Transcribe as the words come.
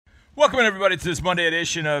Welcome, everybody, to this Monday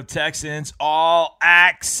edition of Texans All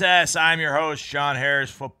Access. I'm your host, John Harris,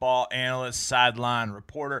 football analyst, sideline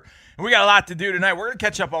reporter. And we got a lot to do tonight. We're going to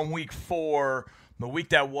catch up on week 4, the week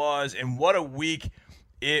that was, and what a week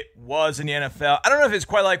it was in the NFL. I don't know if it's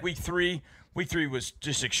quite like week 3. Week 3 was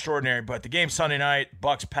just extraordinary, but the game Sunday night,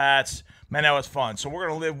 Bucks-Pats, man, that was fun. So we're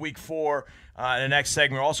going to live week 4 in the next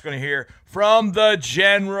segment. We're also going to hear from the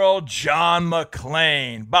General John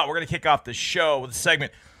McClain. But we're going to kick off the show with a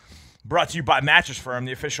segment brought to you by Mattress Firm,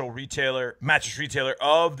 the official mattress retailer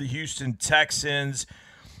of the Houston Texans.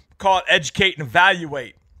 Call it Educate and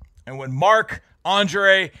Evaluate. And when Mark,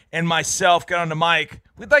 Andre, and myself get on the mic,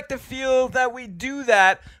 we'd like to feel that we do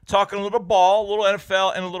that, talking a little ball, a little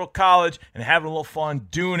NFL, and a little college, and having a little fun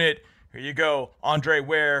doing it. Here you go, Andre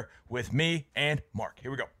Ware with me and Mark. Here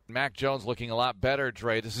we go. Mac Jones looking a lot better,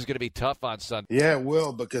 Dre. This is going to be tough on Sunday. Yeah, it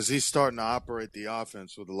will, because he's starting to operate the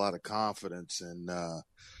offense with a lot of confidence. And,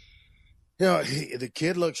 the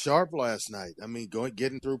kid looked sharp last night. I mean,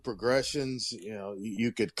 getting through progressions,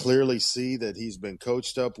 you could clearly see that he's been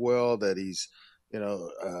coached up well, that he's,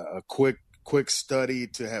 a quick study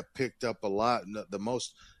to have picked up a lot.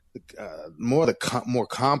 More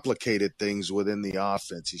complicated things within the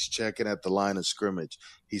offense. He's checking at the line of scrimmage.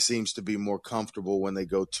 He seems to be more comfortable when they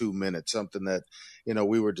go 2 minutes, something that,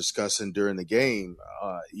 we were discussing during the game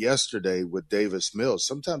yesterday with Davis Mills.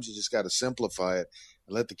 Sometimes you just got to simplify it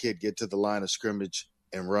and let the kid get to the line of scrimmage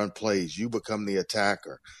and run plays. You become the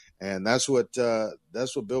attacker. And that's what Bill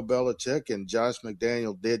Belichick and Josh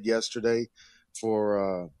McDaniel did yesterday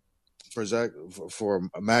for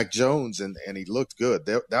Mac Jones, and he looked good.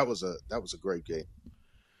 That was a great game.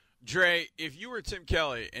 Dre, if you were Tim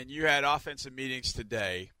Kelly and you had offensive meetings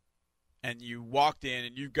today and you walked in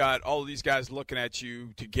and you've got all of these guys looking at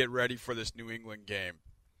you to get ready for this New England game,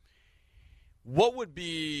 what would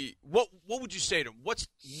you say to them?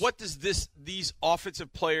 What does these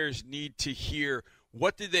offensive players need to hear?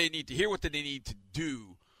 What do they need to hear? What do they need to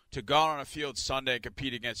do to go out on a field Sunday and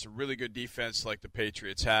compete against a really good defense like the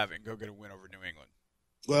Patriots have and go get a win over New England?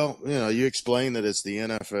 Well, you explain that it's the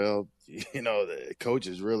NFL. The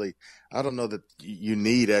coaches really, I don't know that you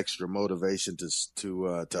need extra motivation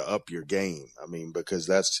to up your game. I mean, because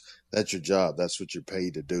that's your job. That's what you're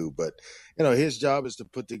paid to do. But, his job is to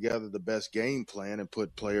put together the best game plan and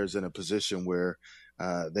put players in a position where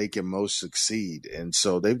they can most succeed. And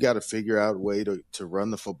so they've got to figure out a way to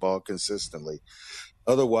run the football consistently.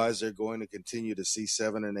 Otherwise, they're going to continue to see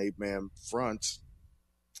 7 and 8 man fronts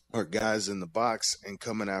or guys in the box and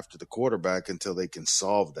coming after the quarterback until they can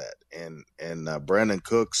solve that. And Brandon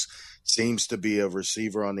Cooks seems to be a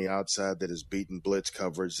receiver on the outside that has beaten blitz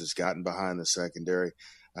coverage, has gotten behind the secondary.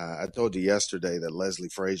 I told you yesterday that Leslie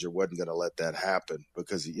Frazier wasn't going to let that happen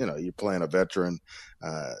because, you're playing a veteran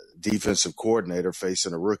defensive coordinator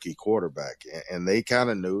facing a rookie quarterback. And they kind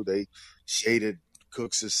of knew. They shaded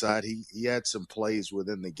Cooks' side. He had some plays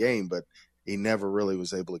within the game, but he never really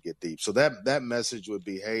was able to get deep. So that message would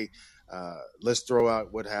be, hey, let's throw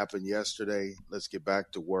out what happened yesterday. Let's get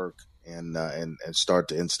back to work and start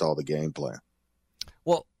to install the game plan.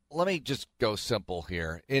 Well, let me just go simple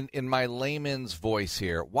here. In my layman's voice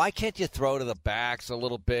here, why can't you throw to the backs a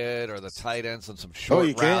little bit or the tight ends and some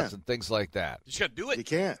short routes and things like that? You just got to do it. You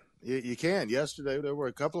can. You can. Yesterday, there were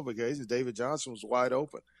a couple of occasions David Johnson was wide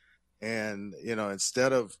open. And,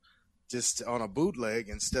 instead of just on a bootleg,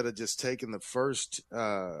 instead of just taking the first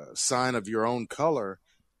sign of your own color,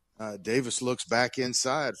 Davis looks back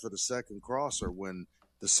inside for the second crosser when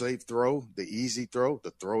the safe throw, the easy throw,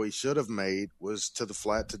 the throw he should have made was to the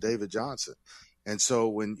flat to David Johnson. And so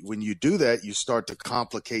when you do that, you start to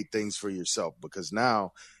complicate things for yourself because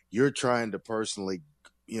now you're trying to personally,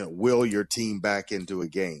 will your team back into a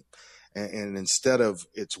game. And instead of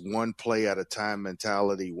it's one play at a time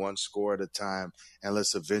mentality, one score at a time, and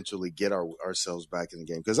let's eventually get ourselves back in the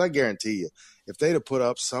game. Because I guarantee you, if they'd have put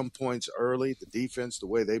up some points early, the defense, the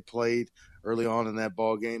way they played early on in that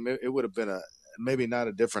ball game, it would have been maybe not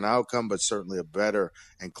a different outcome, but certainly a better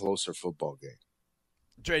and closer football game.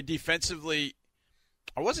 Dre, defensively,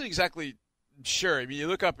 I wasn't exactly sure. I mean, you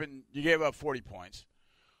look up and you gave up 40 points.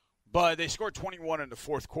 But they scored 21 in the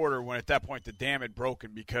fourth quarter when at that point the dam had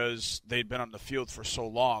broken because they'd been on the field for so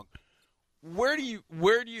long. Where do you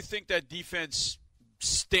think that defense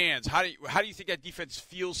stands? How do you think that defense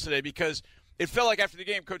feels today? Because it felt like after the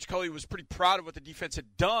game, Coach Culley was pretty proud of what the defense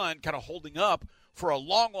had done, kind of holding up for a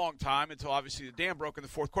long, long time until obviously the dam broke in the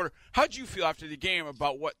fourth quarter. How did you feel after the game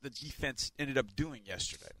about what the defense ended up doing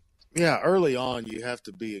yesterday? Yeah, early on you have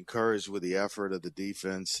to be encouraged with the effort of the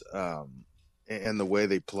defense. And the way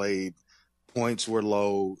they played. Points were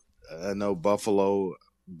low. I know Buffalo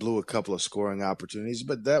blew a couple of scoring opportunities,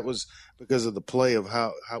 but that was because of the play of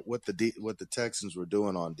what the Texans were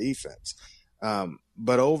doing on defense.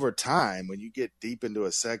 But over time, when you get deep into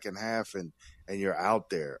a second half and you're out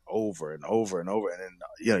there over and over and over, and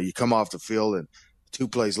then you come off the field and 2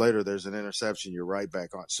 plays later there's an interception, you're right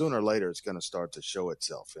back on. Sooner or later it's going to start to show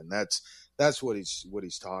itself, and that's what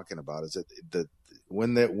he's talking about. Is that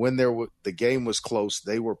when the game was close,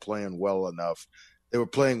 they were playing well enough, they were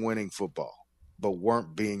playing winning football, but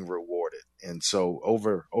weren't being rewarded. And so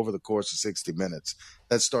over the course of 60 minutes,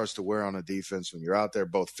 that starts to wear on a defense when you're out there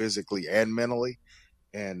both physically and mentally,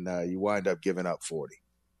 and you wind up giving up 40.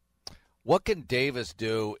 What can Davis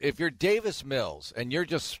do? If you're Davis Mills, and you're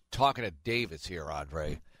just talking to Davis here,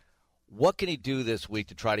 Andre, what can he do this week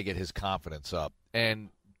to try to get his confidence up? And,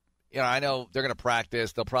 I know they're going to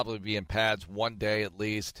practice. They'll probably be in pads one day at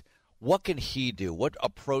least. What can he do? What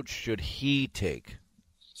approach should he take?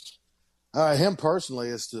 Him personally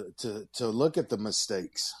is to look at the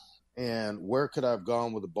mistakes and where could I have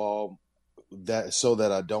gone with the ball so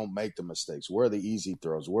that I don't make the mistakes. Where are the easy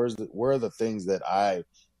throws? Where are the things that I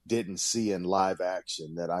didn't see in live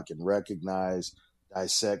action that I can recognize,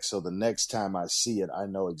 dissect, so the next time I see it, I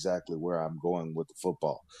know exactly where I'm going with the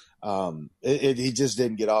football. He just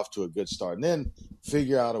didn't get off to a good start. And then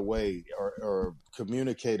figure out a way or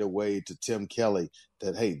communicate a way to Tim Kelly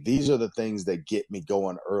that, hey, these are the things that get me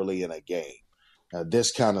going early in a game.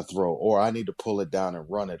 This kind of throw, or I need to pull it down and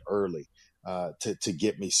run it early to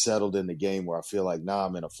get me settled in the game where I feel like,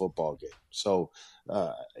 I'm in a football game. So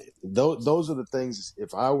those are the things,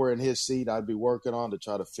 if I were in his seat, I'd be working on to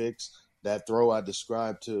try to fix that throw I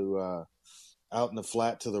described to out in the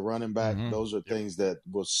flat to the running back. Mm-hmm. Those are things that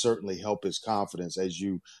will certainly help his confidence as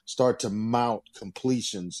you start to mount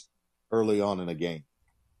completions early on in a game.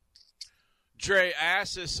 Dre, I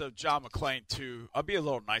asked this of John McClain too. I'll be a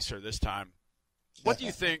little nicer this time. What do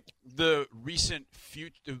you think the recent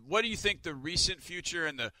future? What do you think the recent future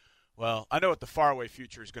and I know what the faraway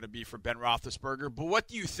future is going to be for Ben Roethlisberger, but what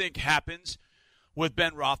do you think happens with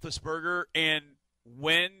Ben Roethlisberger, and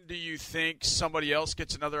when do you think somebody else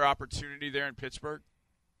gets another opportunity there in Pittsburgh?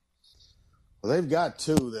 Well, they've got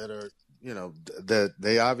two that are, that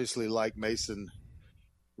they obviously like Mason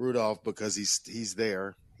Rudolph because he's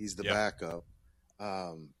there. He's the backup.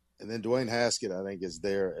 And then Dwayne Haskett, I think, is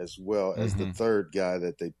there as well as the third guy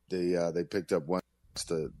that they picked up once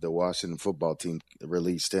the Washington football team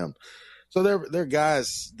released him. So they're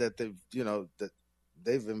guys that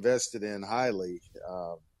they've invested in highly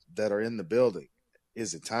that are in the building.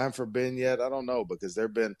 Is it time for Ben yet? I don't know, because there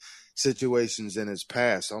have been situations in his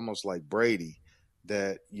past, almost like Brady,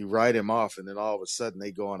 that you write him off and then all of a sudden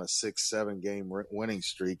they go on a 6-7 game winning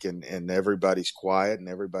streak and everybody's quiet and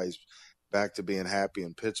everybody's back to being happy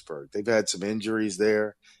in Pittsburgh. They've had some injuries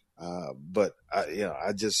there. But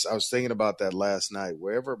I was thinking about that last night.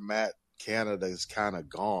 Wherever Matt Canada is kind of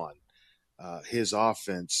gone, his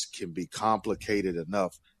offense can be complicated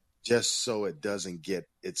enough just so it doesn't get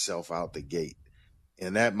itself out the gate.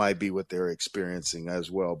 And that might be what they're experiencing as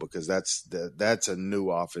well, because that's a new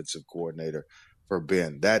offensive coordinator for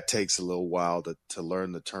Ben. That takes a little while to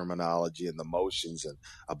learn the terminology and the motions and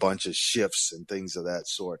a bunch of shifts and things of that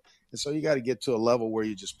sort. And so you got to get to a level where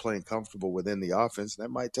you're just playing comfortable within the offense. And that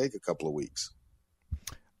might take a couple of weeks.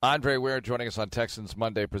 Andre Ware joining us on Texans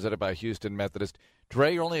Monday, presented by Houston Methodist.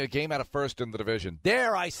 Dre, you're only a game out of first in the division.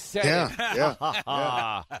 There, I said it.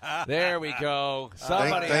 Yeah. There we go.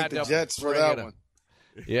 Somebody thank had the to Jets for that one.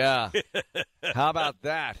 Yeah. How about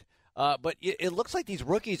that? But it looks like these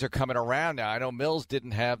rookies are coming around now. I know Mills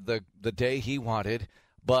didn't have the day he wanted,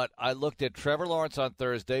 but I looked at Trevor Lawrence on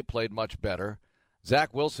Thursday, played much better.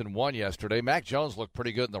 Zach Wilson won yesterday. Mac Jones looked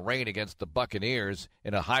pretty good in the rain against the Buccaneers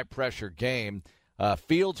in a high-pressure game.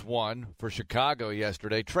 Fields won for Chicago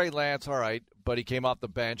yesterday. Trey Lance, all right, but he came off the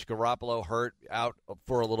bench. Garoppolo hurt, out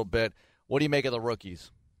for a little bit. What do you make of the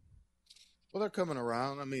rookies? Well, they're coming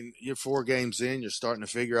around. I mean, you're 4 games in. You're starting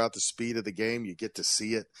to figure out the speed of the game. You get to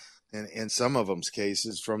see it in some of them's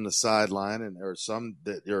cases from the sideline, or some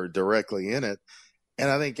that are directly in it. And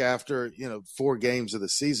I think after, 4 games of the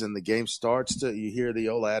season, the game starts to, you hear the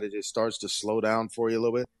old adage, it starts to slow down for you a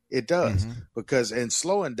little bit. It does, because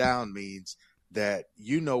slowing down means that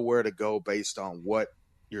you know where to go based on what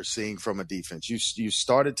you're seeing from a defense. You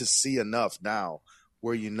started to see enough now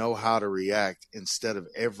where you know how to react instead of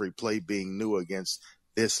every play being new against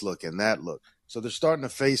this look and that look. So they're starting to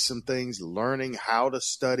face some things, learning how to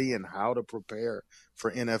study and how to prepare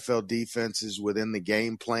for NFL defenses within the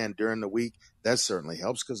game plan during the week. That certainly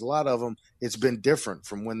helps, because a lot of them, it's been different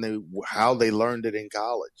from how they learned it in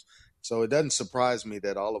college. So it doesn't surprise me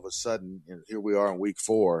that all of a sudden, here we are in week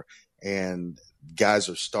 4, and guys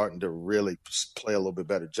are starting to really play a little bit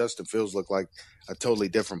better. Justin Fields looked like a totally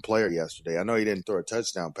different player yesterday. I know he didn't throw a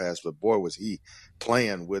touchdown pass, but boy, was he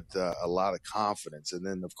playing with a lot of confidence. And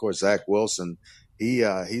then, of course, Zach Wilson,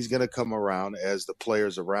 he's going to come around as the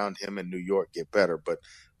players around him in New York get better. But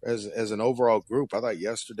as an overall group, I thought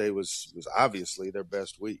yesterday was obviously their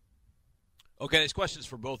best week. Okay, this question's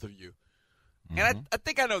for both of you. And I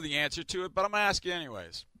think I know the answer to it, but I'm going to ask you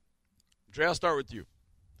anyways. Dre, I'll start with you.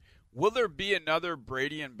 Will there be another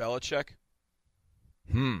Brady and Belichick?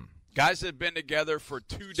 Guys that have been together for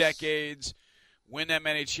 2 decades, win that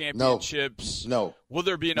many championships. No. Will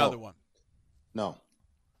there be another one? No.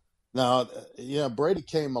 Now, Brady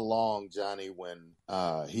came along, Johnny, when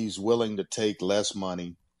he's willing to take less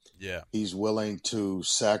money. Yeah. He's willing to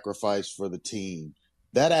sacrifice for the team.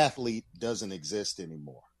 That athlete doesn't exist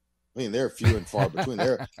anymore. I mean, they're few and far between.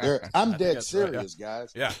 I'm dead serious,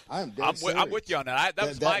 guys. Yeah. I'm serious. I'm with you on that. That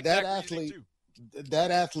was my exact athlete, too. That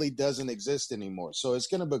athlete doesn't exist anymore. So it's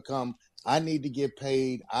going to become, I need to get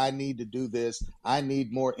paid. I need to do this. I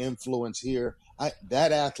need more influence here.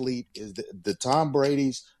 That athlete is the Tom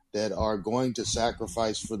Brady's that are going to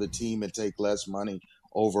sacrifice for the team and take less money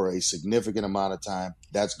over a significant amount of time.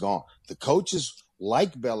 That's gone. The coaches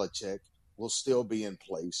like Belichick will still be in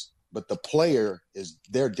place, but the player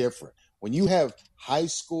they're different. When you have high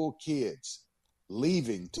school kids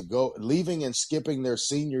leaving and skipping their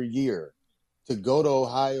senior year to go to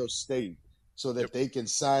Ohio State so that they can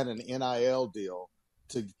sign an NIL deal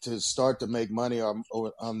to start to make money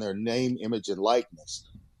on their name, image, and likeness,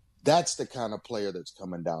 that's the kind of player that's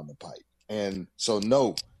coming down the pipe. And so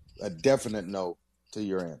a definite no to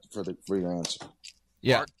your answer for your answer.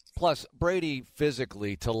 Yeah. Mark? Plus, Brady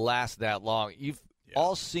physically to last that long, you've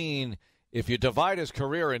all seen, if you divide his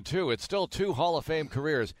career in two, it's still 2 Hall of Fame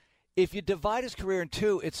careers. If you divide his career in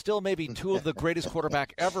 2, it's still maybe 2 of the greatest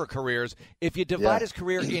quarterback ever careers. If you divide his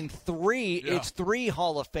career in 3, it's 3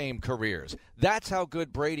 Hall of Fame careers. That's how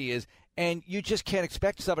good Brady is, and you just can't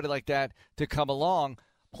expect somebody like that to come along.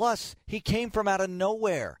 Plus, he came from out of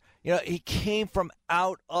nowhere. He came from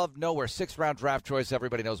out of nowhere. 6th-round draft choice.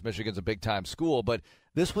 Everybody knows Michigan's a big-time school, but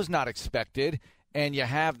this was not expected. And you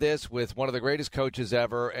have this with one of the greatest coaches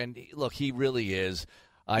ever. And, look, he really is.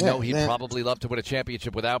 I know he'd probably love to win a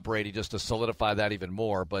championship without Brady just to solidify that even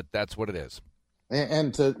more, but that's what it is.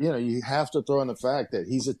 And you have to throw in the fact that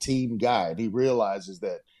he's a team guy. And he realizes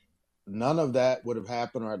that none of that would have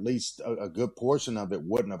happened, or at least a good portion of it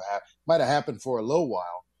wouldn't have happened. Might have happened for a little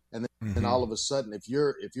while. And then all of a sudden, if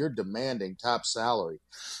you're demanding top salary,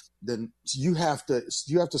 then you have to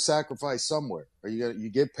sacrifice somewhere. Or you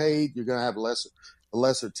get paid, you're gonna have a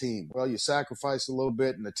lesser team. Well, you sacrifice a little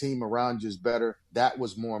bit, and the team around you is better. That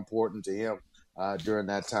was more important to him during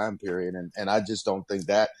that time period, and I just don't think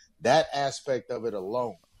that aspect of it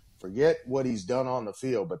alone. Forget what he's done on the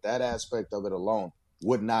field, but that aspect of it alone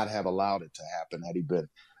would not have allowed it to happen had he been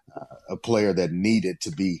a player that needed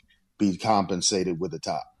to be compensated with the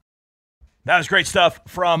top. That was great stuff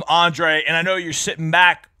from Andre, and I know you're sitting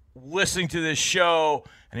back listening to this show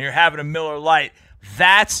and you're having a Miller Lite.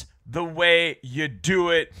 That's the way you do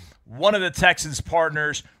it. One of the Texans'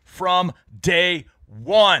 partners from day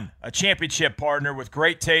one, a championship partner with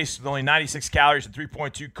great taste with only 96 calories and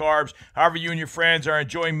 3.2 carbs. However you and your friends are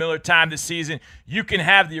enjoying Miller Time this season, you can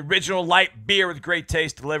have the original light beer with great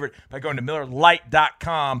taste delivered by going to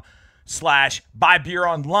MillerLite.com/buy beer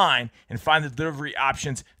online and find the delivery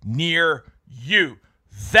options near you.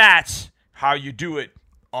 That's how you do it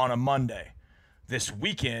on a Monday. This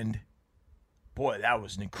weekend, boy, that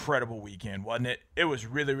was an incredible weekend, wasn't it? It was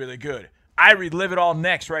really, really good. I relive it all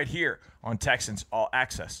next right here on Texans All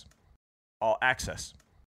Access. All Access.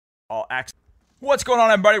 All Access. What's going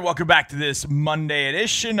on, everybody? Welcome back to this Monday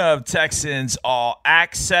edition of Texans All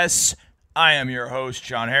Access. I am your host,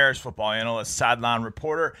 John Harris, football analyst, sideline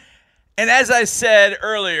reporter. And as I said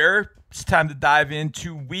earlier, it's time to dive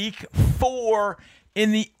into week 4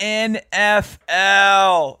 in the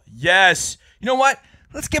NFL. Yes. You know what?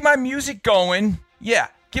 Let's get my music going. Yeah,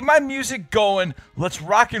 get my music going. Let's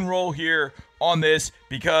rock and roll here on this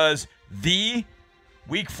because the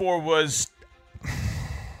week 4 was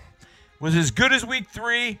as good as week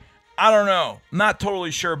 3. I don't know. I'm not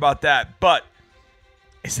totally sure about that, but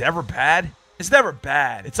is it ever bad? It's never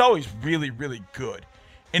bad. It's always really, really good.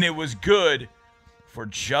 And it was good for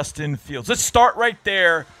Justin Fields. Let's start right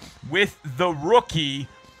there with the rookie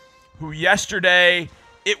who yesterday,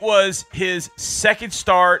 it was his second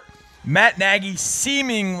start. Matt Nagy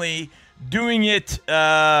seemingly doing it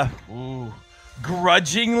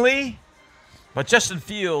grudgingly. But Justin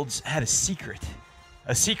Fields had a secret.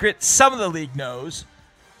 A secret some of the league knows.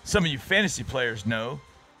 Some of you fantasy players know.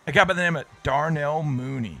 A guy by the name of Darnell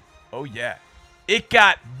Mooney. Oh, yeah. It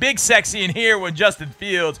got big sexy in here when Justin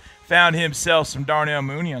Fields found himself some Darnell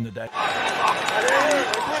Mooney on the day.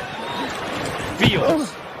 Fields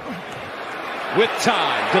with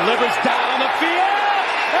time, delivers down the field,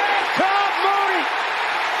 and caught Mooney.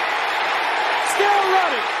 Still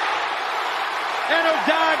running. And a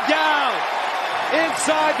dive down.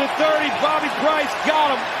 Inside the 30, Bobby Price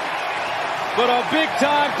got him. But a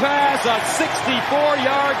big-time pass, a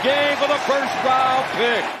 64-yard gain for the first-round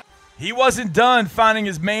pick. He wasn't done finding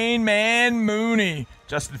his main man, Mooney.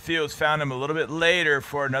 Justin Fields found him a little bit later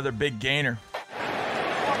for another big gainer.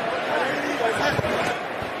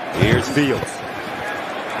 Here's Fields.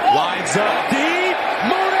 Lines up deep.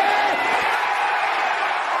 Mooney!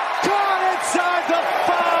 Caught inside the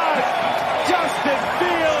 5. Justin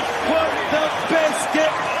Fields put the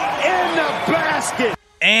biscuit in the basket.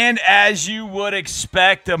 And as you would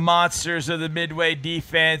expect, the monsters of the Midway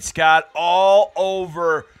defense got all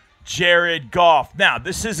over Jared Goff. Now,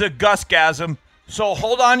 this is a Gusgasm, so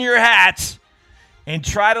hold on your hats and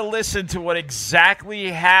try to listen to what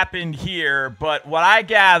exactly happened here. But what I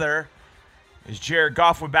gather is Jared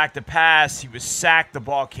Goff went back to pass. He was sacked. The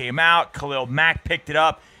ball came out. Khalil Mack picked it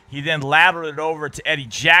up. He then lateraled it over to Eddie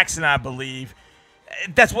Jackson, I believe.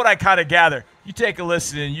 That's what I kind of gather. You take a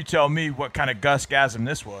listen and you tell me what kind of Gusgasm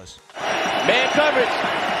this was. Man coverage.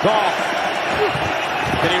 Goff.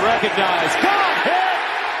 Did he recognize? Goff hit.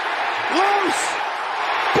 Loose.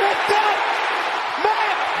 Picked up.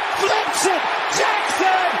 Mack flips it.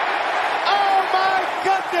 Jackson. Oh, my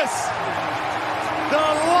goodness. The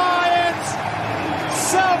Lions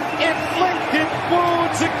self-inflicted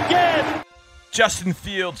wounds again. Justin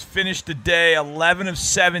Fields finished the day 11 of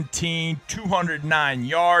 17, 209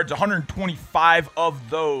 yards. 125 of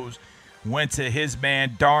those went to his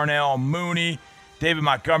man, Darnell Mooney. David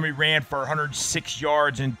Montgomery ran for 106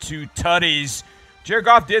 yards and 2 tutties. Jared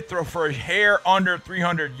Goff did throw for a hair under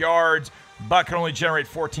 300 yards, but could only generate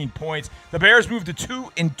 14 points. The Bears moved to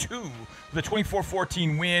 2-2 with a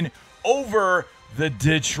 24-14 win over the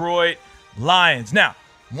Detroit Lions. Now,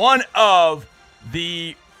 one of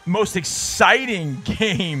the most exciting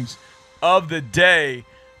games of the day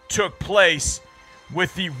took place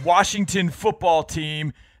with the Washington football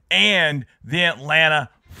team and the Atlanta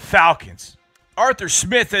Falcons. Arthur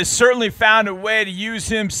Smith has certainly found a way to use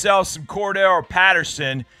himself some Cordero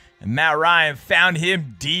Patterson, and Matt Ryan found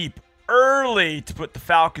him deep early to put the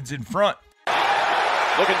Falcons in front.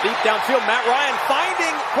 Looking deep downfield, Matt Ryan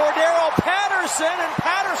finding Cordero Patterson, and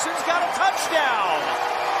Patterson's got a touchdown.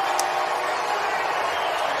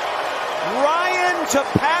 Ryan to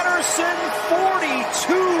Patterson,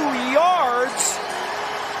 42 yards.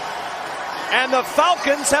 And the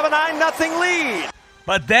Falcons have a 9-0 lead.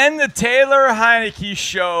 But then the Taylor Heineke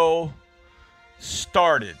show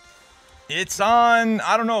started. It's on,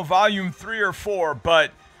 I don't know, volume 3 or 4,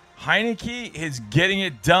 but Heineke is getting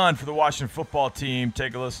it done for the Washington football team.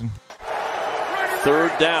 Take a listen.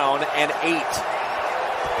 3rd down and 8.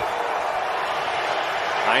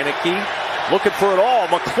 Heineke looking for it all.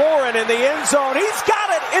 McLaurin in the end zone. He's got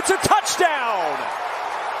it. It's a touchdown.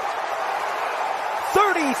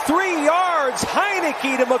 33 yards.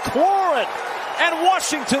 Heineke to McLaurin. And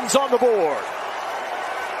Washington's on the board.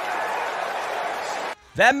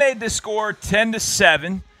 That made the score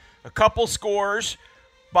 10-7. A couple scores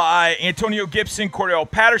by Antonio Gibson, Cordero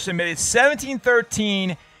Patterson made it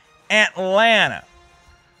 17-13 Atlanta.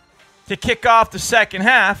 To kick off the second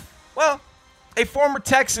half, well, a former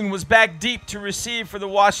Texan was back deep to receive for the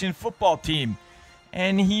Washington football team,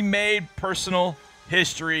 and he made personal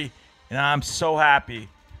history, and I'm so happy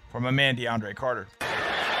for my man DeAndre Carter.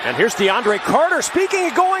 And here's DeAndre Carter. Speaking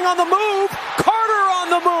of going on the move, Carter on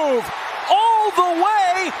the move all the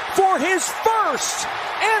way for his first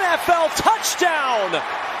NFL touchdown.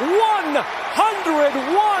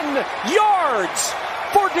 101 yards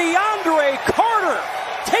for DeAndre Carter.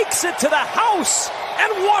 Takes it to the house,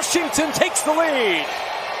 and Washington takes the lead.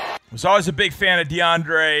 I was always a big fan of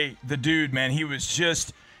DeAndre, the dude, man. He was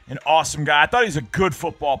just an awesome guy. I thought he was a good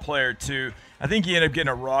football player, too. I think he ended up getting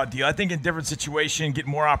a raw deal. I think in different situation, get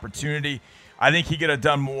more opportunity. I think he could have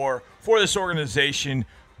done more for this organization.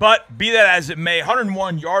 But be that as it may,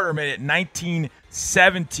 101-yarder made it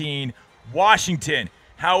 19-17 Washington.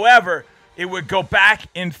 However, it would go back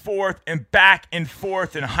and forth, and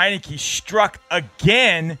Heineke struck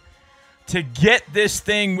again to get this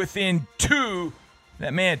thing within 2.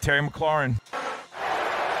 That man, Terry McLaurin.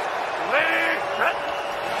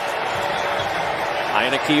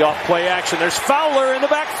 Heineke off play action. There's Fowler in the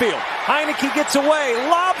backfield. Heineke gets away,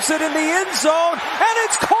 lobs it in the end zone, and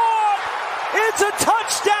it's caught! It's a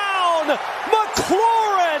touchdown!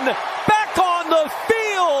 McLaurin one, back on the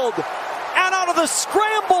field, and out of the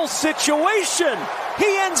scramble situation,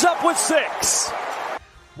 he ends up with 6.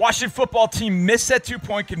 Washington football team missed that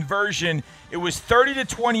 2-point conversion. It was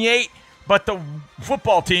 30-28, but the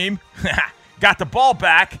football team got the ball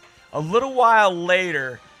back a little while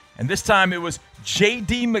later, and this time it was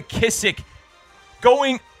J.D. McKissic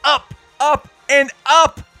going up, and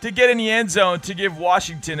up to get in the end zone to give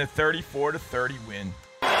Washington a 34-30 win.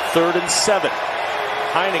 3rd and 7.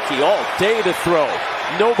 Heineke all day to throw.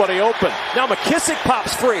 Nobody open. Now McKissic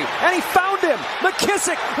pops free, and he found him.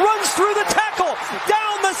 McKissic runs through the tackle,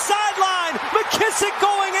 down the sideline. McKissic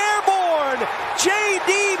going airborne.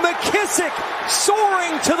 J.D. McKissic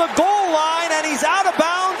soaring to the goal line, and he's out of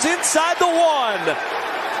bounds inside the 1.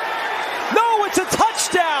 No, it's a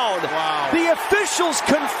touchdown. Wow. The officials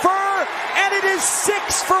confer, and it is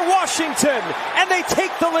 6 for Washington, and they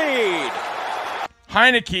take the lead.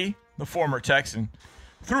 Heineke, the former Texan,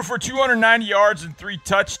 threw for 290 yards and 3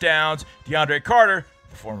 touchdowns. DeAndre Carter,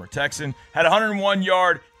 the former Texan, had a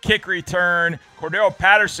 101-yard kick return. Cordero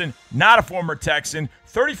Patterson, not a former Texan,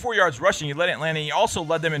 34 yards rushing. He led Atlanta. He also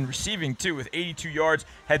led them in receiving, too, with 82 yards,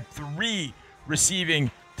 had 3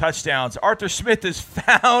 receiving touchdowns. Arthur Smith has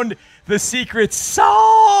found the secret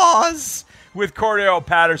sauce with Cordero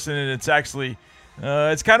Patterson, and it's actually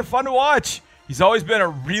it's kind of fun to watch. He's always been a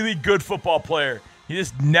really good football player. He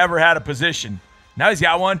just never had a position. Now he's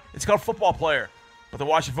got one. It's called football player. But the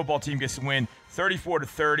Washington football team gets the win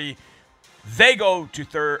 34-30. They go to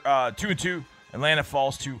 2-2. Atlanta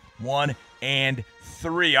falls to 1-3.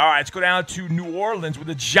 All right, let's go down to New Orleans where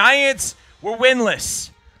the Giants were winless.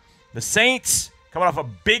 The Saints coming off a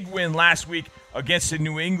big win last week against the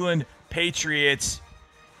New England Patriots.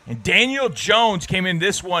 And Daniel Jones came in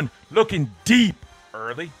this one looking deep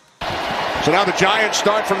early. So now the Giants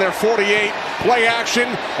start from their 48, play action,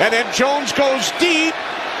 and then Jones goes deep,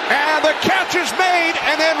 and the catch is made,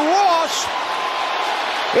 and then Ross,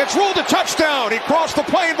 it's ruled a touchdown. He crossed the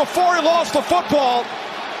plane before he lost the football.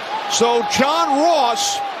 So John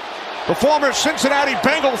Ross, the former Cincinnati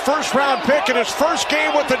Bengal first-round pick in his first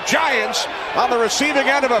game with the Giants, on the receiving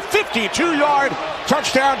end of a 52-yard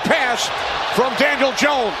touchdown pass from Daniel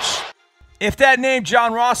Jones. If that name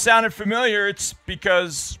John Ross sounded familiar, it's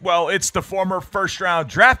because, well, it's the former first-round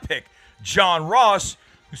draft pick, John Ross,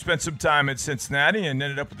 who spent some time at Cincinnati and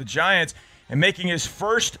ended up with the Giants, and making his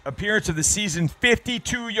first appearance of the season,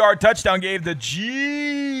 52-yard touchdown gave the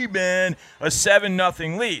G-Men a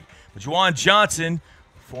 7-0 lead. But Juwan Johnson,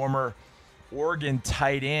 former Oregon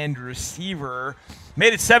tight end receiver,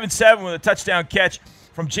 made it 7-7 with a touchdown catch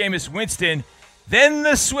from Jameis Winston. Then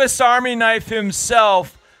the Swiss Army knife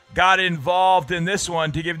himself got involved in this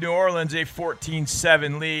one to give New Orleans a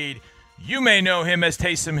 14-7 lead. You may know him as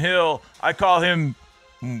Taysom Hill. I call him,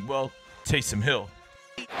 well, Taysom Hill.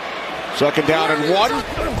 2nd down and 1.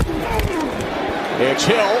 It's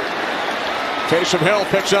Hill. Taysom Hill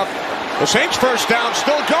picks up the Saints' first down,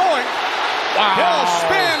 still going. Wow. Hill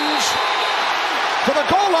spins to the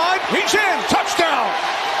goal line. He's in. Touchdown.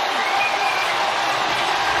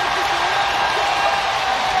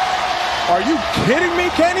 Are you kidding me,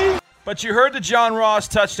 Kenny? But you heard the John Ross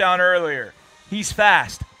touchdown earlier. He's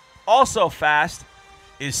fast. Also fast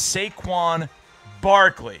is Saquon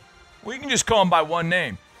Barkley. Well, you can just call him by one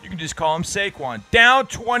name. You can just call him Saquon. Down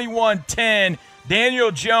 21-10,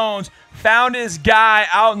 Daniel Jones found his guy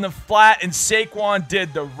out in the flat, and Saquon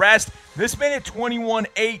did the rest. This made it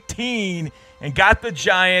 21-18 and got the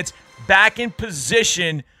Giants back in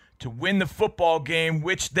position to win the football game,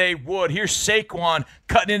 which they would. Here's Saquon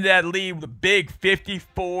cutting into that lead with a big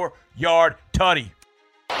 54-yard tutty.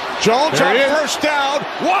 Jones on first down,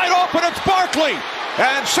 wide open, it's Barkley.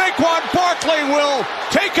 And Saquon Barkley will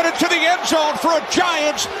take it into the end zone for a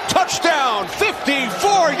Giants touchdown,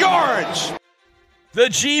 54 yards. The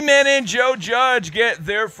G-Men and Joe Judge get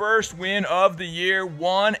their first win of the year,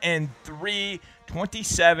 1-3,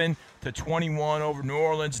 27-21 over New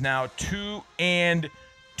Orleans, now 2-2.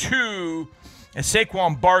 And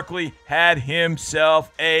Saquon Barkley had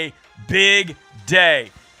himself a big day.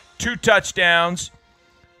 2 touchdowns.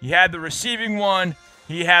 He had the receiving one.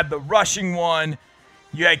 He had the rushing one.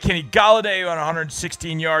 You had Kenny Golladay on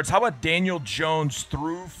 116 yards. How about Daniel Jones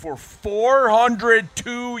threw for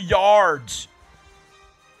 402 yards?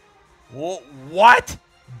 What?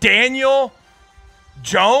 Daniel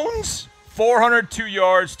Jones? 402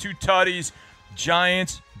 yards, 2 tutties.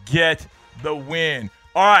 Giants get the win.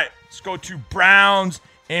 All right, let's go to Browns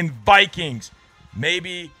and Vikings.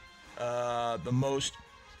 Maybe the most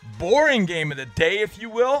boring game of the day, if you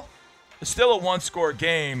will. It's still a one-score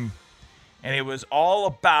game, and it was all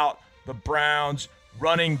about the Browns'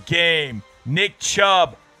 running game. Nick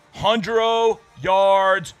Chubb, 100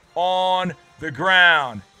 yards on the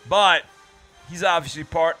ground. But he's obviously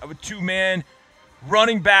part of a two-man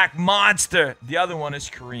running back monster. The other one is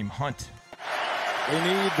Kareem Hunt. They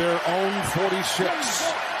need their own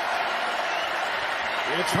 46.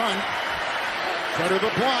 It's Hunt. Cutter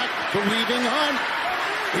the block. The weaving Hunt.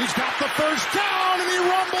 He's got the first down, and he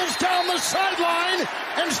rumbles down the sideline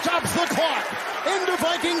and stops the clock into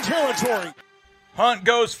Viking territory. Hunt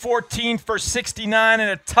goes 14 for 69 and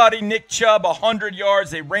a tutty. Nick Chubb, 100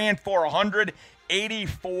 yards. They ran for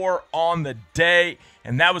 184 on the day,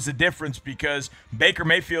 and that was the difference because Baker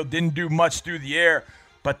Mayfield didn't do much through the air,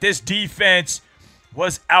 but this defense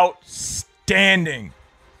was outstanding.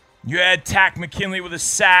 You had Tack McKinley with a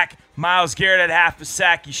sack. Myles Garrett had half a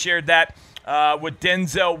sack. He shared that with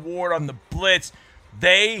Denzel Ward on the blitz.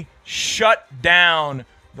 They shut down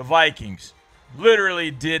the Vikings.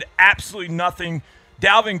 Literally did absolutely nothing.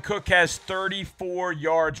 Dalvin Cook has 34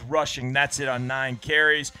 yards rushing. That's it on 9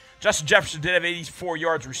 carries. Justin Jefferson did have 84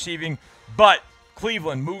 yards receiving, but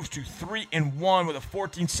Cleveland moves to 3-1 with a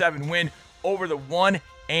 14-7 win over the 1-3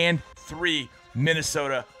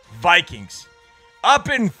 Minnesota Vikings. Up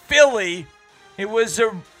in Philly, it was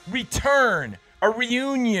a return, a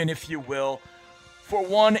reunion, if you will, for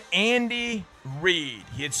one Andy Reid.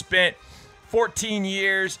 He had spent 14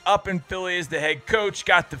 years up in Philly as the head coach,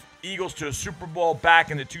 got the Eagles to a Super Bowl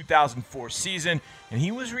back in the 2004 season, and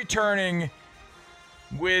he was returning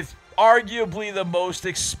with arguably the most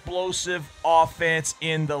explosive offense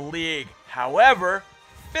in the league. However,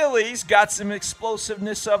 Philly's got some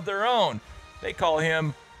explosiveness of their own. They call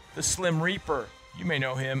him the Slim Reaper. You may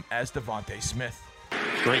know him as Devontae Smith.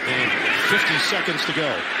 Great game. 50 seconds to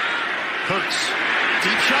go. Hurts.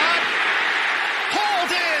 Deep shot.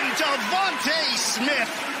 Hauled in. Devontae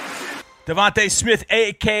Smith. Devontae Smith,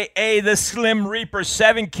 a.k.a. the Slim Reaper.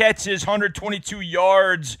 7 catches, 122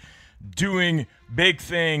 yards, doing big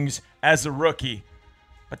things as a rookie.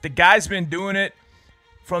 But the guy's been doing it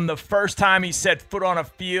from the first time he set foot on a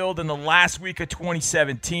field in the last week of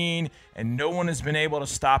 2017, and no one has been able to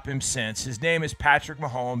stop him since. His name is Patrick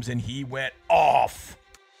Mahomes, and he went off.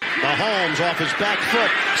 Mahomes off his back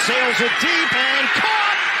foot, sails it deep and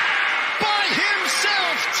caught by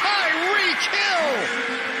himself, Tyreek Hill.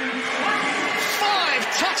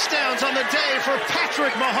 5 touchdowns on the day for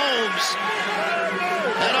Patrick Mahomes.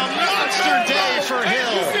 And a monster day for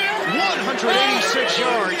Hill. 186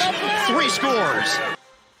 yards, 3 scores.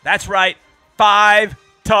 That's right, 5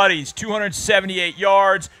 tutties, 278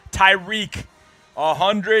 yards. Tyreek,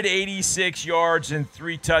 186 yards and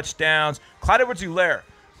 3 touchdowns. Clyde Edwards-Helaire,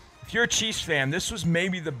 if you're a Chiefs fan, this was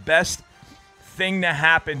maybe the best thing to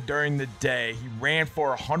happen during the day. He ran for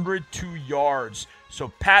 102 yards. So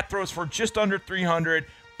Pat throws for just under 300,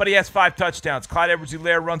 but he has 5 touchdowns. Clyde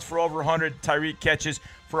Edwards-Helaire runs for over 100. Tyreek catches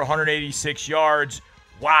for 186 yards.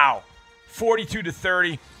 Wow.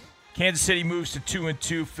 42-30. Kansas City moves to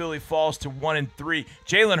 2-2. Philly falls to 1-3.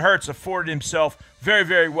 Jalen Hurts afforded himself very,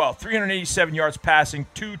 very well. 387 yards passing,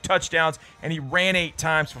 2 touchdowns, and he ran 8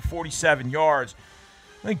 times for 47 yards.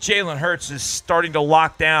 I think Jalen Hurts is starting to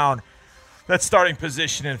lock down that starting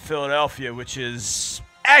position in Philadelphia, which is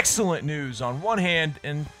excellent news on one hand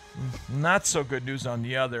and not so good news on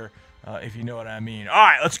the other, if you know what I mean. All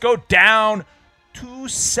right, let's go down to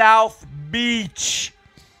South Beach,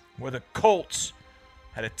 where the Colts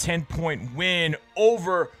had a 10-point win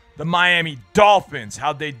over the Miami Dolphins.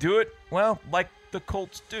 How'd they do it? Well, like the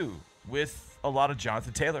Colts do, with a lot of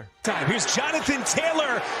Jonathan Taylor. Here's Jonathan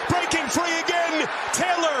Taylor breaking free again.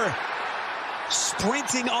 Taylor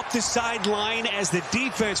sprinting up the sideline as the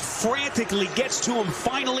defense frantically gets to him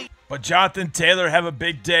finally. But Jonathan Taylor have a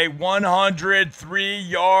big day, 103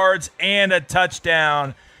 yards and a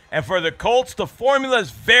touchdown. And for the Colts, the formula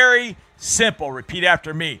is very simple. Repeat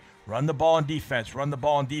after me. Run the ball in defense, run the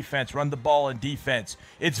ball in defense, run the ball in defense.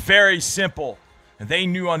 It's very simple. And they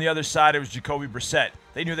knew on the other side it was Jacoby Brissett.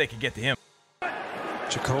 They knew they could get to him.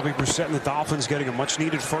 Jacoby Brissett and the Dolphins getting a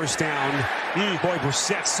much-needed first down. Boy,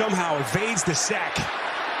 Brissett somehow evades the sack.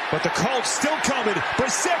 But the Colts still coming.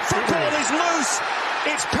 Brissett football is loose.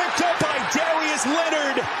 It's picked up by Darius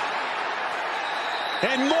Leonard.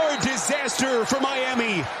 And more disaster for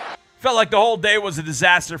Miami. Felt like the whole day was a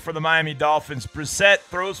disaster for the Miami Dolphins. Brissett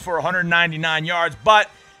throws for 199 yards, but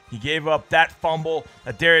he gave up that fumble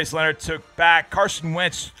that Darius Leonard took back. Carson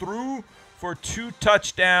Wentz threw for 2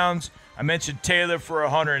 touchdowns. I mentioned Taylor for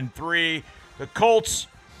 103. The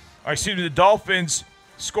Dolphins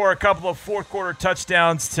score a couple of fourth-quarter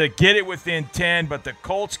touchdowns to get it within 10, but the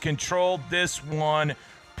Colts controlled this one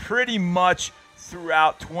pretty much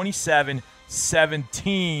throughout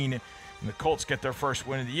 27-17. And the Colts get their first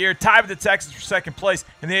win of the year, tied with the Texans for second place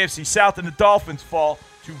in the AFC South, and the Dolphins fall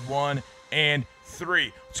to 1-3.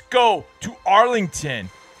 Let's go to Arlington.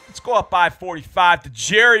 Let's go up by 45 to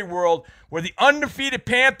Jerry World, where the undefeated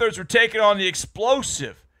Panthers were taking on the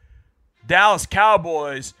explosive Dallas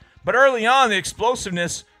Cowboys. But early on, the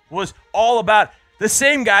explosiveness was all about the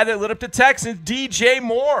same guy that lit up the Texans, DJ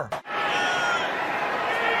Moore.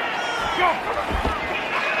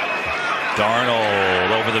 Darnold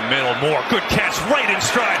over the middle. Moore, good catch, right in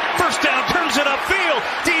stride. First down, turns it upfield.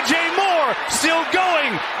 DJ Moore still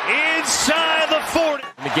going inside the 40.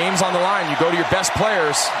 The game's on the line. You go to your best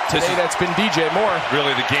players. Today, that's been DJ Moore.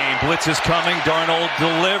 Really the game. Blitz is coming. Darnold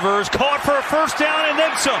delivers. Caught for a first down and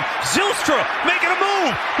then some. Zylstra making a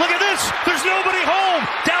move. Look at this. There's nobody home.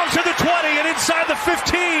 Down to the 20 and inside the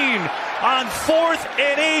 15. On 4th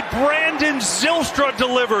and 8, Brandon Zylstra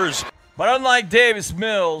delivers. But unlike Davis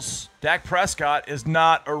Mills, Dak Prescott is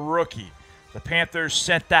not a rookie. The Panthers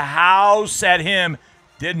sent the house at him.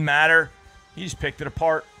 Didn't matter. He just picked it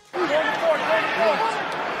apart.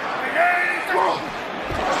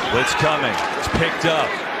 Blitz coming. It's picked up.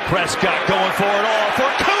 Prescott going for it all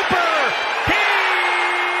for Cooper.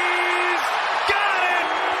 He's got it.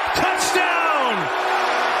 Touchdown.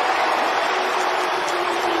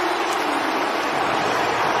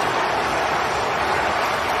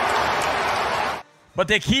 But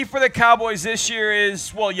the key for the Cowboys this year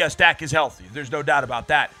is, well, yes, Dak is healthy. There's no doubt about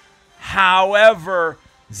that. However,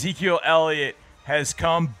 Ezekiel Elliott has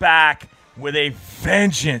come back with a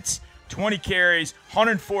vengeance. 20 carries,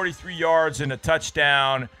 143 yards, and a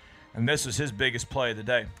touchdown. And this was his biggest play of the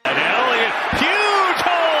day. And Elliott, huge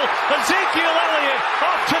hole. Ezekiel Elliott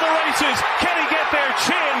off to the races. Can he get there?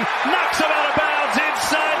 Chin knocks him out of bounds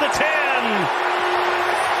inside the 10.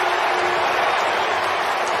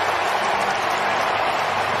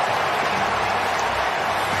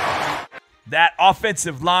 That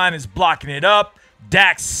offensive line is blocking it up.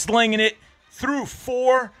 Dak's slinging it through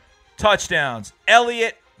 4 touchdowns.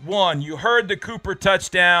 Elliott won. You heard the Cooper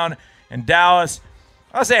touchdown. And Dallas,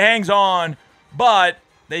 I'll say hangs on, but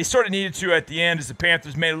they sort of needed to at the end as the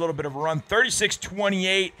Panthers made a little bit of a run.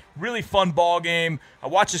 36-28, really fun ball game. I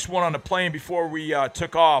watched this one on the plane before we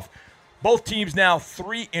took off. Both teams now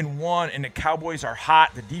 3-1, and the Cowboys are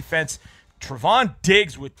hot. The defense, Trevon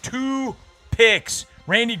Diggs with 2 picks.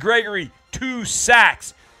 Randy Gregory, 2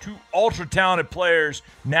 sacks. 2 ultra-talented players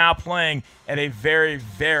now playing at a very,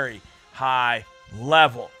 very high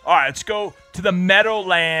level. All right, let's go to the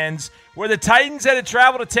Meadowlands, where the Titans had to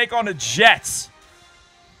travel to take on the Jets.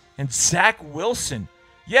 And Zach Wilson.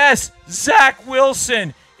 Yes, Zach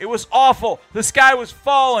Wilson. It was awful. The sky was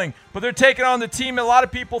falling, but they're taking on the team a lot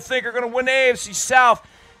of people think are going to win the AFC South.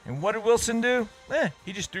 And what did Wilson do?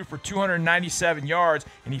 He just threw for 297 yards,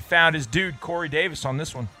 and he found his dude, Corey Davis, on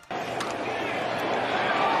this one.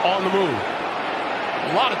 On the move.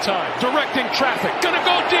 A lot of time. Directing traffic. Gonna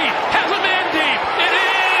go deep. Has a man deep. It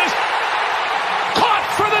is caught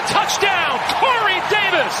for the touchdown. Corey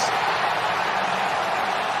Davis.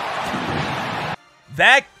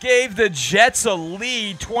 That gave the Jets a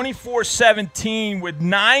lead, 24-17, with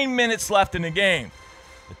 9 minutes left in the game.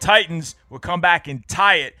 The Titans would come back and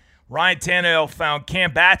tie it. Ryan Tannehill found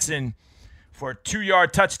Cam Batson for a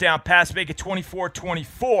 2-yard touchdown pass, make it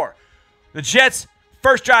 24-24. The Jets,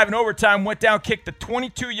 first drive in overtime, went down, kicked the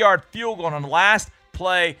 22-yard field goal on the last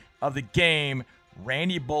play of the game.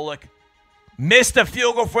 Randy Bullock missed a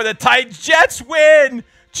field goal for the Titans. Jets win!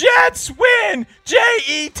 Jets win!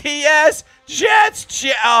 Jets! Jets!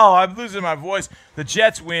 Oh, I'm losing my voice. The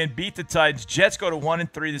Jets win, beat the Titans. Jets go to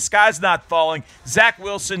 1-3. The sky's not falling. Zach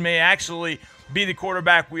Wilson may actually be the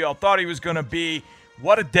quarterback we all thought he was going to be.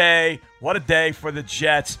 What a day. What a day for the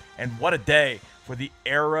Jets, and what a day for the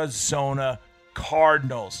Arizona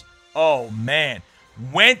Cardinals. Oh, man.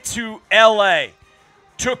 Went to L.A.,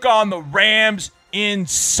 took on the Rams in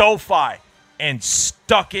SoFi, and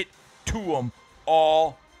stuck it to them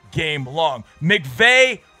all game long.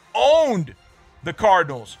 McVay owned the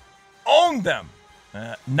Cardinals. Owned them.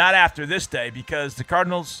 Not after this day, because the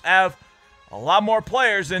Cardinals have a lot more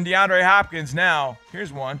players than DeAndre Hopkins now.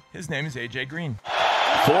 Here's one. His name is A.J. Green.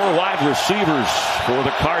 4 wide receivers for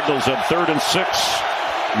the Cardinals at 3rd and 6.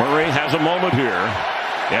 Murray has a moment here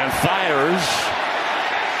and fires.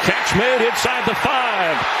 Catch made inside the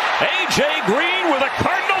 5. A.J. Green with a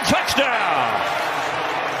Cardinal touchdown.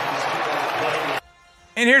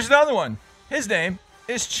 And here's another one. His name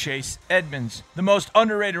is Chase Edmonds, the most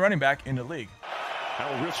underrated running back in the league.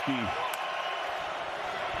 How risky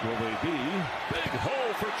will they be? Big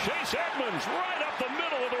hole for Chase Edmonds right up the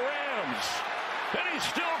middle of the Rams. And he's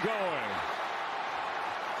still going.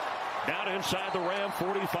 Now out inside the Ram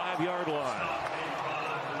 45-yard line.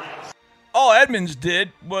 All Edmonds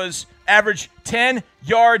did was average 10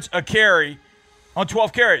 yards a carry on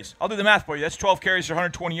 12 carries. I'll do the math for you. That's 12 carries for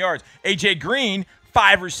 120 yards. A.J. Green,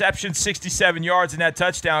 5 receptions, 67 yards in that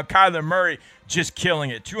touchdown. Kyler Murray just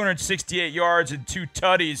killing it. 268 yards and 2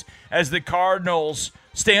 tutties as the Cardinals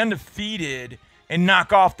stay undefeated and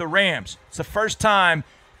knock off the Rams. It's the first time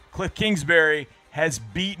Cliff Kingsbury has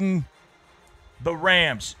beaten the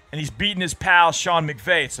Rams, and he's beaten his pal Sean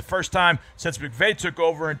McVay. It's the first time since McVay took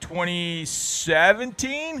over in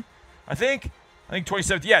 2017, I think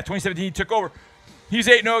 2017. Yeah, 2017 he took over. He's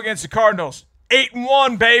 8-0 against the Cardinals.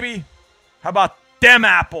 8-1, baby. How about them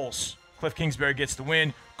apples? Cliff Kingsbury gets the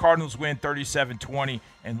win. Cardinals win 37-20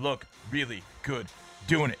 and look really good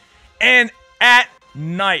doing it. And at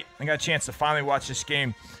night, I got a chance to finally watch this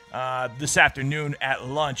game this afternoon at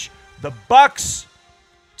lunch. The Bucs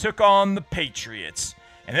took on the Patriots.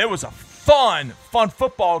 And it was a fun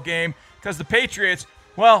football game because the Patriots,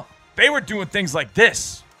 well, they were doing things like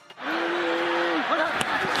this. To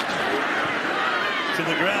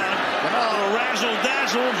the ground. Oh,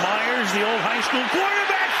 razzle-dazzle. Myers, the old high school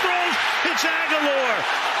quarterback, throws. It's Aguilar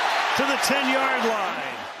to the 10-yard line.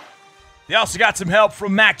 They also got some help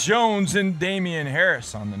from Mac Jones and Damian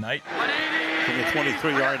Harris on the night. From the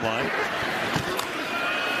 23-yard line.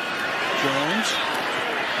 Jones.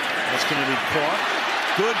 That's going to be caught.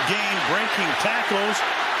 Good game, breaking tackles.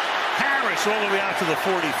 Harris all the way out to the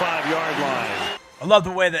 45-yard line. I love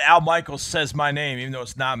the way that Al Michaels says my name, even though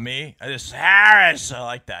it's not me. Harris. I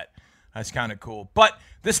like that. That's kind of cool. But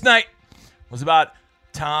this night was about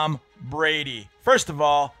Tom Brady. First of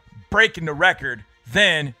all, breaking the record,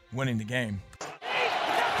 then winning the game.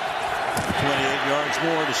 28 yards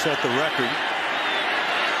more to set the record.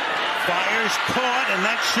 Fires, caught, and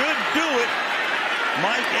that should do it.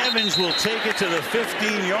 Mike Evans will take it to the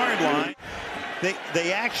 15-yard line.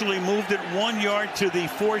 They actually moved it 1 yard to the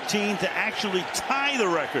 14 to actually tie the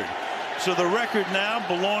record. So the record now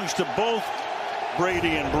belongs to both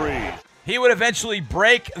Brady and Breed. He would eventually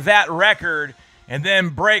break that record and then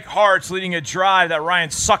break hearts, leading a drive that Ryan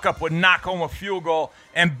Suckup would knock home a field goal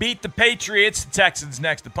and beat the Patriots, the Texans'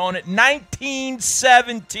 next opponent,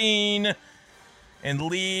 19-17, and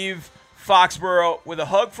leave Foxborough with a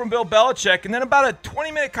hug from Bill Belichick and then about a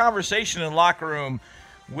 20-minute conversation in the locker room,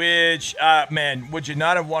 which, man, would you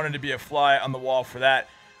not have wanted to be a fly on the wall for that?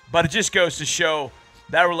 But it just goes to show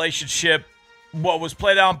that relationship, what was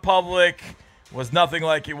played out in public, was nothing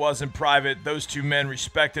like it was in private. Those two men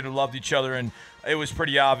respected and loved each other, and it was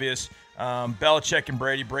pretty obvious. Belichick and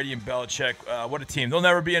Brady and Belichick, what a team. There'll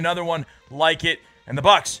never be another one like it. And the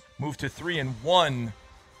Bucs moved to 3-1,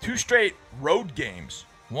 2 straight road games,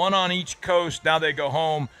 1 on each coast. Now they go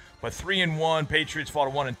home, but 3-1. Patriots fall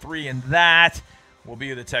to 1-3, and that will be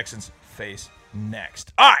who the Texans face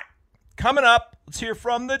next. All right, coming up, let's hear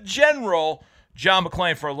from the General, John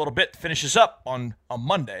McClain, for a little bit. Finishes up on a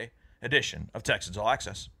Monday edition of Texans All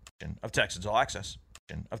Access.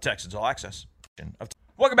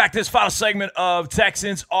 Welcome back to this final segment of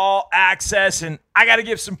Texans All Access, and I got to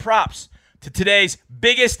give some props to today's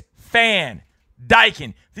biggest fan,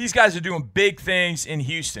 Daikin. These guys are doing big things in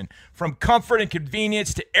Houston. From comfort and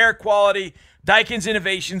convenience to air quality, Daikin's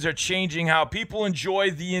innovations are changing how people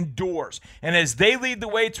enjoy the indoors. And as they lead the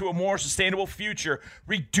way to a more sustainable future,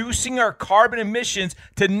 reducing our carbon emissions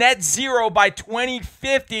to net zero by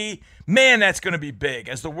 2050, man, that's going to be big.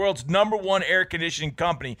 As the world's #1 air conditioning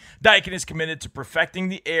company, Daikin is committed to perfecting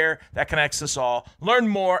the air that connects us all. Learn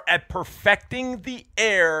more at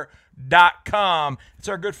perfectingtheair.com. It's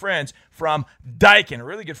our good friends from Daikin. A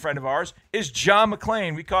really good friend of ours is John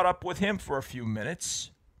McClain. We caught up with him for a few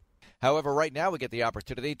minutes. However, right now we get the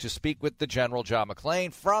opportunity to speak with the General, John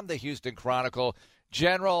McClain, from the Houston Chronicle.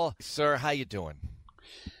 General, sir, how you doing?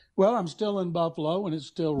 Well, I'm still in Buffalo, and it's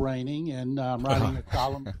still raining, and I'm writing a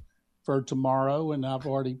column for tomorrow, and I've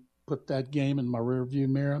already put that game in my rearview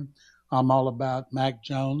mirror. I'm all about Mac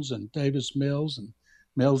Jones and Davis Mills, and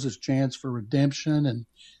Mills' chance for redemption. And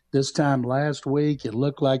this time last week, it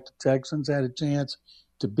looked like the Texans had a chance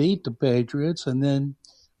to beat the Patriots, and then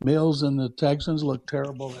Mills and the Texans looked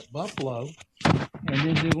terrible at Buffalo, and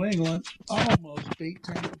then New England almost beat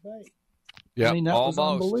Tampa Bay. Yeah, I mean, that almost.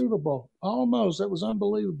 was unbelievable. Almost. That was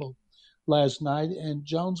unbelievable last night, and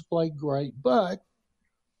Jones played great. But,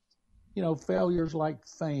 you know, failures like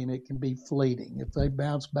fame, it can be fleeting. If they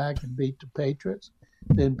bounce back and beat the Patriots,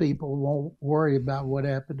 then people won't worry about what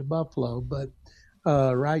happened to Buffalo. But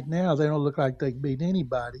right now, they don't look like they can beat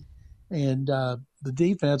anybody. And the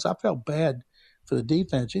defense, I felt bad for the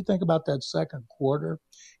defense. You think about that second quarter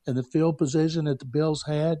and the field position that the Bills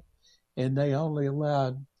had, and they only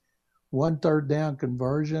allowed 1 third-down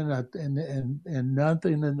conversion and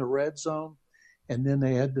nothing in the red zone. And then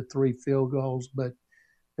they had the 3 field goals. But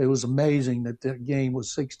it was amazing that the game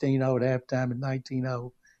was 16-0 at halftime and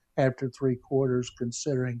 19-0 after 3 quarters,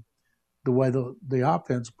 considering the way the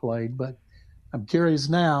offense played. But I'm curious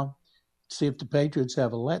now to see if the Patriots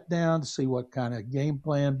have a letdown, to see what kind of game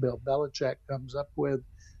plan Bill Belichick comes up with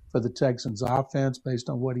for the Texans offense based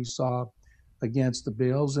on what he saw against the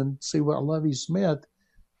Bills, and see what Lovie Smith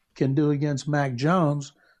can do against Mac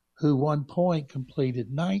Jones, who 1 point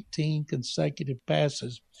completed 19 consecutive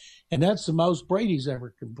passes. And that's the most Brady's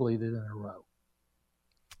ever completed in a row.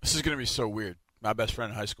 This is going to be so weird. My best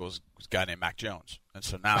friend in high school was a guy named Mac Jones. And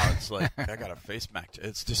so now it's like, I got to face Mac.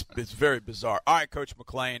 It's very bizarre. All right, Coach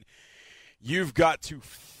McClain, you've got to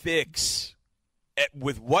fix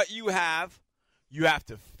with what you have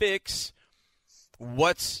to fix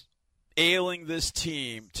what's ailing this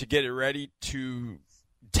team to get it ready to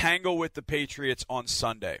tangle with the Patriots on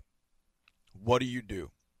Sunday. What do you do?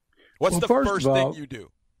 What's the first thing you do?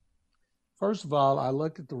 First of all, I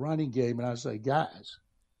look at the running game and I say, guys,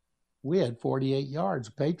 we had 48 yards.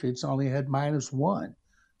 The Patriots only had -1.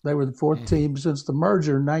 They were the 4th team since the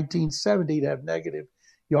merger in 1970 to have negative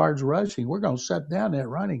yards rushing. We're going to shut down that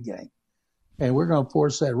running game. And we're going to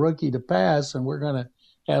force that rookie to pass, and we're going to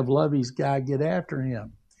have Lovey's guy get after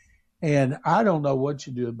him. And I don't know what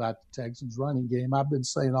you do about the Texans running game. I've been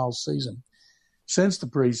saying all season, since the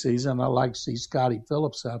preseason, I like to see Scotty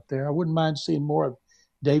Phillips out there. I wouldn't mind seeing more of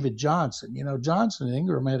David Johnson. You know, Johnson and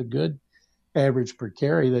Ingram had a good average per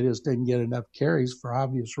carry. They just didn't get enough carries for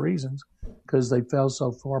obvious reasons because they fell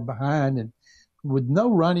so far behind. And with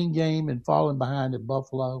no running game and falling behind at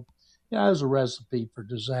Buffalo, you know, it was a recipe for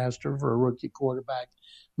disaster for a rookie quarterback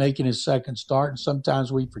making his second start. And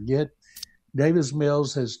sometimes we forget Davis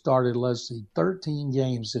Mills has started less than 13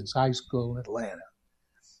 games since high school in Atlanta.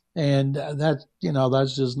 And that's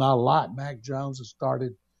just not a lot. Mac Jones has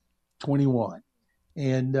started 21.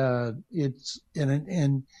 And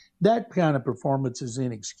and that kind of performance is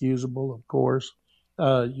inexcusable, of course.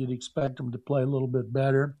 You'd expect them to play a little bit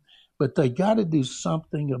better, but they got to do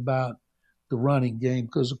something about the running game,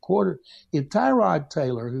 because if Tyrod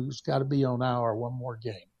Taylor, who's got to be on IR one more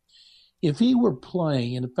game, if he were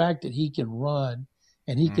playing, and the fact that he can run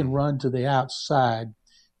and he can run to the outside,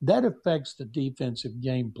 that affects the defensive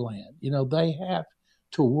game plan. You know, they have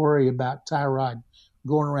to worry about Tyrod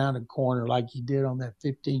going around a corner like he did on that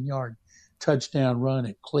 15-yard touchdown run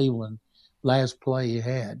at Cleveland, last play he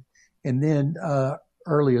had. And then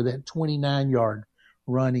earlier, that 29-yard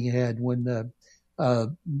run he had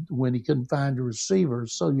when he couldn't find a receiver.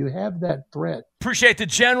 So you have that threat. Appreciate the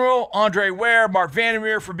General, Andre Ware, Mark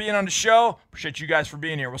Vandermeer for being on the show. Appreciate you guys for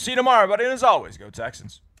being here. We'll see you tomorrow, buddy. And as always, go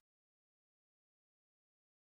Texans.